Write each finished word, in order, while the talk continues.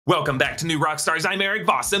Welcome back to New Rockstars. I'm Erik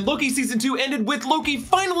Voss, and Loki Season 2 ended with Loki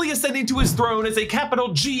finally ascending to his throne as a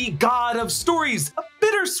capital G god of stories. A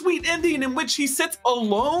bittersweet ending in which he sits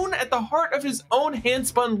alone at the heart of his own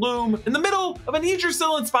hand-spun loom in the middle of an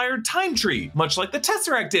Yggdrasil-inspired time tree, much like the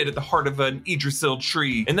Tesseract did at the heart of an Yggdrasil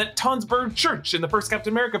tree in that Tonsberg church in the first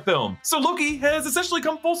Captain America film. So Loki has essentially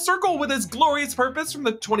come full circle with his glorious purpose from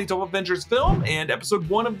the 2012 Avengers film and episode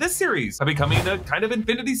 1 of this series, by becoming a kind of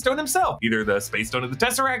Infinity Stone himself, either the Space Stone of the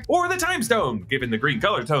Tesseract or the Time Stone, given the green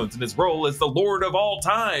color tones in his role as the Lord of all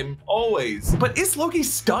time, always. But is Loki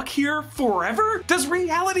stuck here forever? Does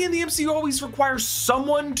reality in the MCU always require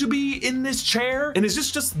someone to be in this chair? And is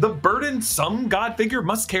this just the burden some god figure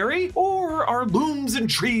must carry? Or are looms and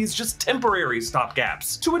trees just temporary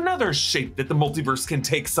stopgaps to another shape that the multiverse can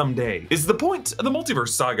take someday? Is the point of the multiverse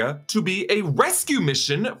saga to be a rescue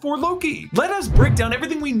mission for Loki? Let us break down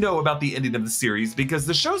everything we know about the ending of the series, because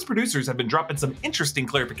the show's producers have been dropping some interesting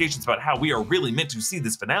clarifications about how we are really meant to see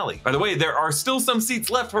this finale. By the way, there are still some seats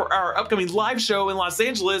left for our upcoming live show in Los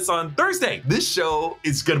Angeles on Thursday. This show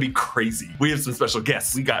is gonna be crazy. We have some special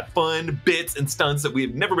guests. We got fun bits and stunts that we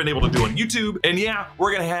have never been able to do on YouTube. And yeah,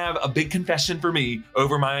 we're gonna have a big confession for me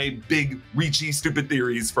over my big, reachy, stupid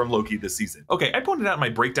theories from Loki this season. Okay, I pointed out in my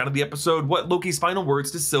breakdown of the episode what Loki's final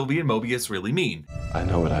words to Sylvie and Mobius really mean. I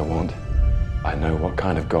know what I want. I know what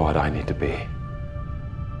kind of god I need to be.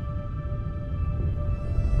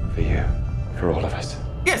 For you, for all of us.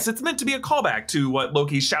 Yes, it's meant to be a callback to what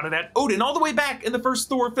Loki shouted at Odin all the way back in the first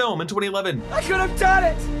Thor film in 2011. I could have done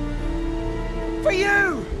it! For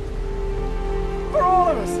you! For all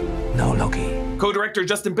of us! No, Loki. Co-director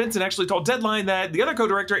Justin Benson actually told Deadline that the other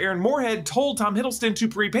co-director Aaron Moorhead told Tom Hiddleston to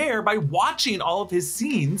prepare by watching all of his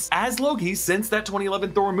scenes as Loki since that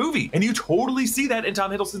 2011 Thor movie. And you totally see that in Tom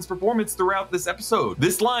Hiddleston's performance throughout this episode.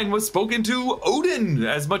 This line was spoken to Odin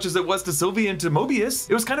as much as it was to Sylvie and to Mobius.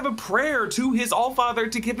 It was kind of a prayer to his Allfather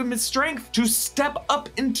to give him his strength to step up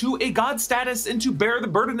into a god status and to bear the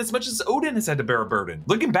burden as much as Odin has had to bear a burden.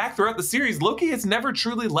 Looking back throughout the series, Loki has never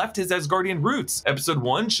truly left his Asgardian roots. Episode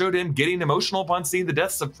 1 showed him getting emotional upon seeing the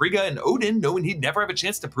deaths of Frigga and Odin, knowing he'd never have a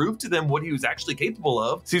chance to prove to them what he was actually capable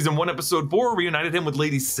of. Season 1, Episode 4 reunited him with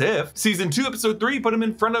Lady Sif. Season 2, Episode 3 put him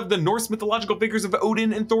in front of the Norse mythological figures of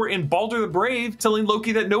Odin and Thor in Balder the Brave, telling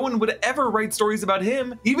Loki that no one would ever write stories about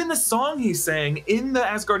him. Even the song he sang in the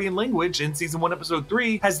Asgardian language in Season 1, Episode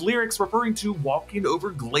 3 has lyrics referring to walking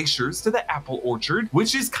over glaciers to the apple orchard,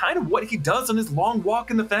 which is kind of what he does on his long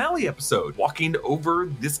walk in the finale episode, walking over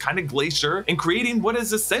this kind of glacier and creating what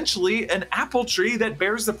is essentially an apple tree that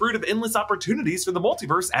bears the fruit of endless opportunities for the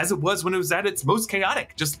multiverse, as it was when it was at its most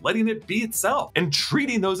chaotic, just letting it be itself and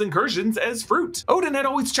treating those incursions as fruit. Odin had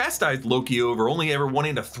always chastised Loki over only ever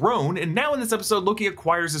wanting a throne, and now in this episode Loki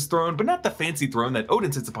acquires his throne, but not the fancy throne that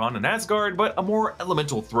Odin sits upon in Asgard, but a more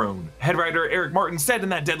elemental throne. Head writer Eric Martin said in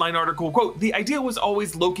that Deadline article, quote, "The idea was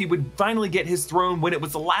always Loki would finally get his throne when it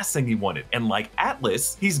was the last thing he wanted, and like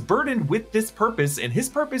Atlas, he's burdened with this purpose, and his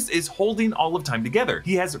purpose is holding all of time together.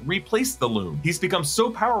 He has replaced the loom. He's become so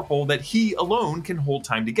powerful that he alone can hold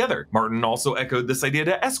time together." Martin also echoed this idea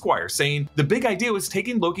to Esquire, saying, "The big idea was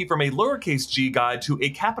taking Loki from a lowercase g god to a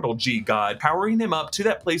capital G god, powering him up to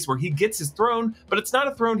that place where he gets his throne, but it's not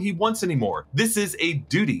a throne he wants anymore. This is a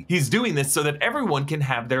duty. He's doing this so that everyone can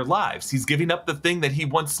have their lives. He's giving up the thing that he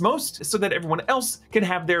wants most so that everyone else can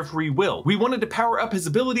have their free will. We wanted to power up his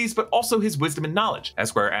abilities, but also his wisdom and knowledge."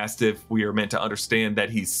 Esquire asked if we are meant to understand that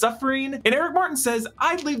he's suffering, and Eric Martin says,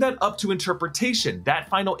 "I'd leave that up to interpretation. That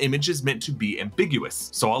final image is meant to be ambiguous,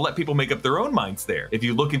 so I'll let people make up their own minds there. If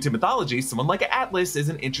you look into mythology, someone like Atlas is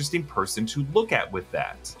an interesting person to look at with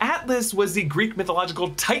that." Atlas was the Greek mythological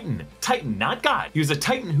Titan. Titan, not God. He was a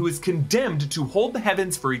Titan who was condemned to hold the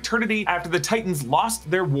heavens for eternity after the Titans lost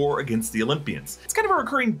their war against the Olympians. It's kind of a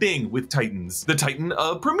recurring thing with Titans. The Titan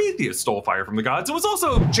of Prometheus stole fire from the gods and was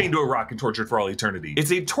also chained to a rock and tortured for all eternity.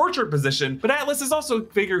 It's a torture position, but Atlas is also a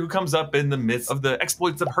figure who comes up in the midst of the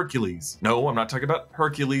exploits of Hercules. No, I'm not talking about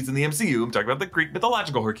Hercules in the MCU, I'm talking about the Greek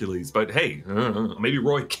mythological Hercules, but hey, maybe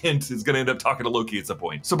Roy Kent is gonna end up talking to Loki at some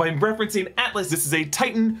point. So by referencing Atlas, this is a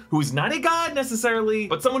Titan who is not a god necessarily,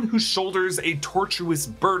 but someone who shoulders a tortuous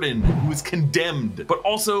burden, who is condemned, but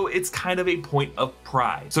also it's kind of a point of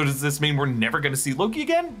pride. So does this mean we're never gonna see Loki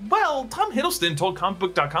again? Well, Tom Hiddleston told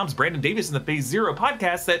comicbook.com's Brandon Davis in the Phase Zero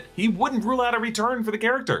podcast that he wouldn't rule out a return for the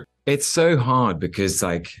character. It's so hard because,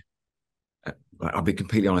 like, I'll be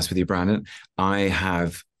completely honest with you, Brandon. I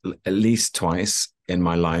have at least twice in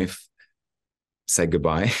my life said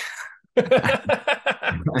goodbye.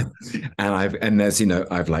 and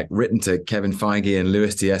I've like written to Kevin Feige and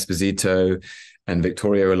Louis D'Esposito and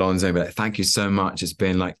Victoria Alonso, but like, thank you so much. It's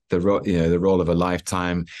been like the role of a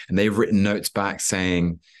lifetime. And they've written notes back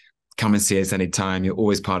saying, come and see us anytime. You're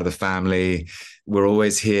always part of the family. We're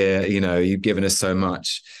always here. You know, you've given us so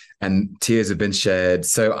much, and tears have been shed.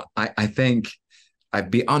 So I think I'd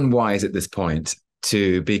be unwise at this point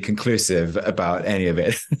to be conclusive about any of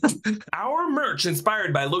it. Our merch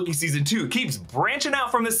inspired by Loki Season 2 keeps branching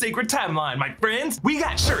out from the sacred timeline, my friends. We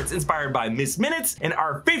got shirts inspired by Miss Minutes and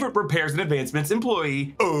our favorite repairs and advancements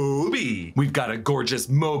employee, Obi. We've got a gorgeous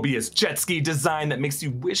Mobius jet ski design that makes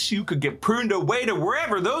you wish you could get pruned away to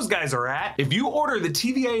wherever those guys are at. If you order the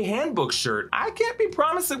TVA handbook shirt, I can't be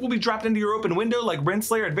promised it will be dropped into your open window like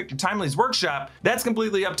Renslayer at Victor Timely's workshop. That's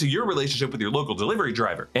completely up to your relationship with your local delivery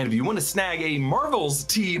driver. And if you want to snag a Marvel's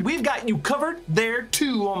tee, we've got you covered there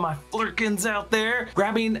too, all my flirkins out there.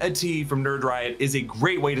 Grabbing a tee from Nerd Riot is a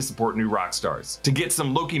great way to support new Rockstars. To get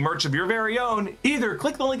some Loki merch of your very own, either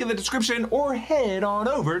click the link in the description or head on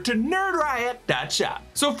over to nerdriot.shop.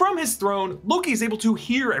 So from his throne, Loki is able to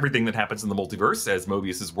hear everything that happens in the multiverse as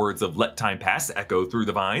Mobius's words of "let time pass" echo through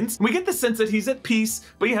the vines. We get the sense that he's at peace,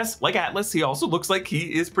 but yes, like Atlas, he also looks like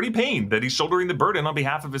he is pretty pained that he's shouldering the burden on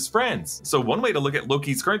behalf of his friends. So one way to look at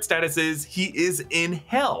Loki's current status is he is in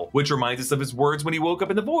hell, which reminds us of his words when he woke up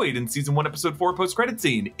in the void in season 1 episode 4 post-credit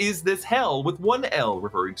scene. Is this hell, with one L,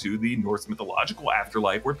 referring to the Norse mythological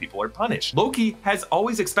afterlife where people are punished. Loki has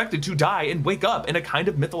always expected to die and wake up in a kind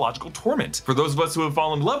of mythological torment. For those of us who have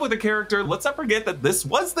fallen in love with the character, let's not forget that this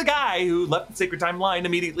was the guy who left the sacred timeline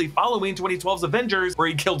immediately following 2012's Avengers, where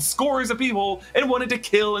he killed scores of people and wanted to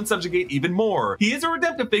kill and subjugate even more. He is a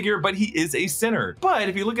redemptive figure, but he is a sinner. But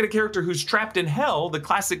if you look at a character who's trapped in hell, the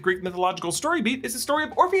classic Greek mythological story beat is a story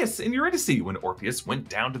of Orpheus in Eurydice, when Orpheus went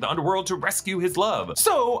down to the underworld to rescue his love.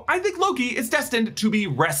 So I think Loki is destined to be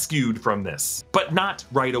rescued from this, but not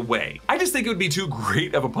right away. I just think it would be too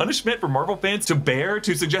great of a punishment for Marvel fans to bear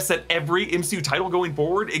to suggest that every MCU title going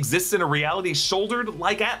forward exists in a reality shouldered,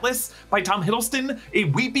 like Atlas, by Tom Hiddleston, a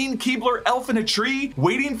weeping Keebler elf in a tree,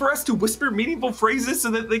 waiting for us to whisper meaningful phrases so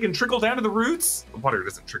that they can trickle down to the roots. Water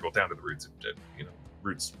doesn't trickle down to the roots, you know.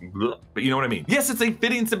 Roots, but you know what I mean. Yes, it's a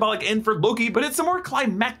fitting symbolic end for Loki, but it's a more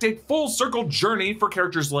climactic full circle journey for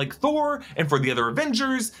characters like Thor and for the other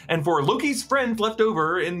Avengers and for Loki's friends left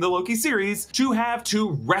over in the Loki series to have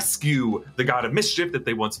to rescue the god of mischief that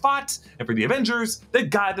they once fought, and for the Avengers, the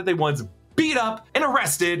god that they once beat up and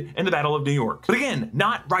arrested in the Battle of New York. But again,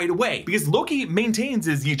 not right away, because Loki maintains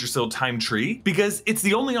his Yggdrasil time tree because it's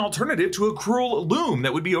the only alternative to a cruel loom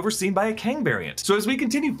that would be overseen by a Kang variant. So as we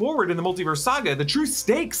continue forward in the multiverse saga, the true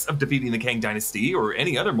stakes of defeating the Kang dynasty or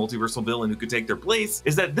any other multiversal villain who could take their place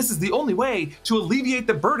is that this is the only way to alleviate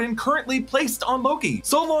the burden currently placed on Loki.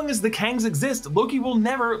 So long as the Kangs exist, Loki will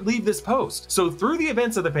never leave this post. So through the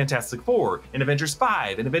events of the Fantastic Four, in Avengers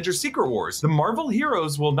 5, and Avengers Secret Wars, the Marvel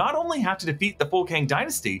heroes will not only have to defeat the full Kang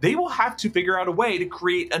dynasty, they will have to figure out a way to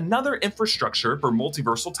create another infrastructure for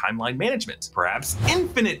multiversal timeline management. Perhaps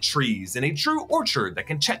infinite trees in a true orchard that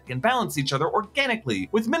can check and balance each other organically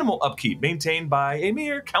with minimal upkeep maintained by a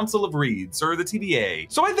mere council of reeds or the TVA.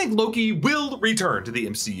 So I think Loki will return to the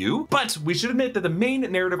MCU, but we should admit that the main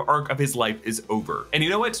narrative arc of his life is over. And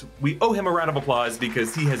you know what? We owe him a round of applause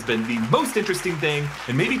because he has been the most interesting thing,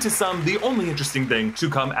 and maybe to some, the only interesting thing to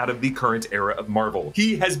come out of the current era of Marvel.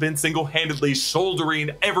 He has been single-handedly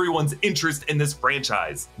shouldering everyone's interest in this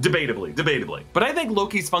franchise. Debatably. But I think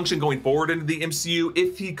Loki's function going forward into the MCU,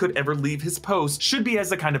 if he could ever leave his post, should be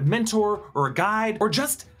as a kind of mentor or a guide or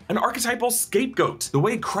just an archetypal scapegoat, the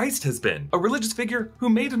way Christ has been, a religious figure who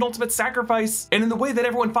made an ultimate sacrifice, and in the way that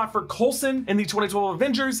everyone fought for Coulson in the 2012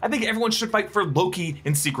 Avengers, I think everyone should fight for Loki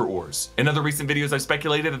in Secret Wars. In other recent videos, I've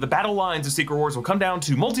speculated that the battle lines of Secret Wars will come down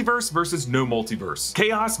to multiverse versus no multiverse,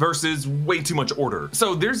 chaos versus way too much order.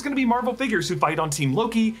 So there's gonna be Marvel figures who fight on Team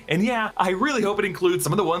Loki, and yeah, I really hope it includes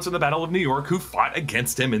some of the ones from the Battle of New York who fought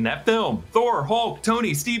against him in that film. Thor, Hulk,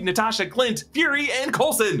 Tony, Steve, Natasha, Clint, Fury, and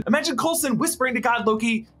Coulson. Imagine Coulson whispering to God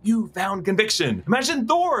Loki, "You found conviction." Imagine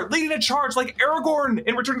Thor leading a charge like Aragorn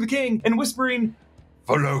in Return of the King and whispering,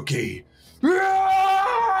 "For Loki."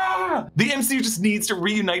 The MCU just needs to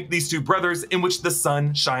reunite these two brothers in which the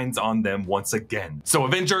sun shines on them once again. So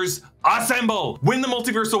Avengers, assemble! Win the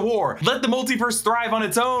multiversal war! Let the multiverse thrive on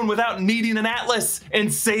its own without needing an Atlas,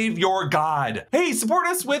 and save your god! Hey, support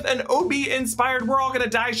us with an Obi-inspired We're All Gonna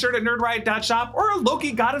Die shirt at nerdriot.shop or a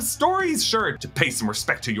Loki God of Stories shirt to pay some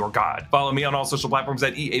respect to your god. Follow me on all social platforms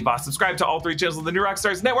at EA Voss. Subscribe to all 3 channels of the New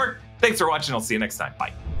Rockstars Network. Thanks for watching. I'll see you next time.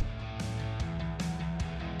 Bye.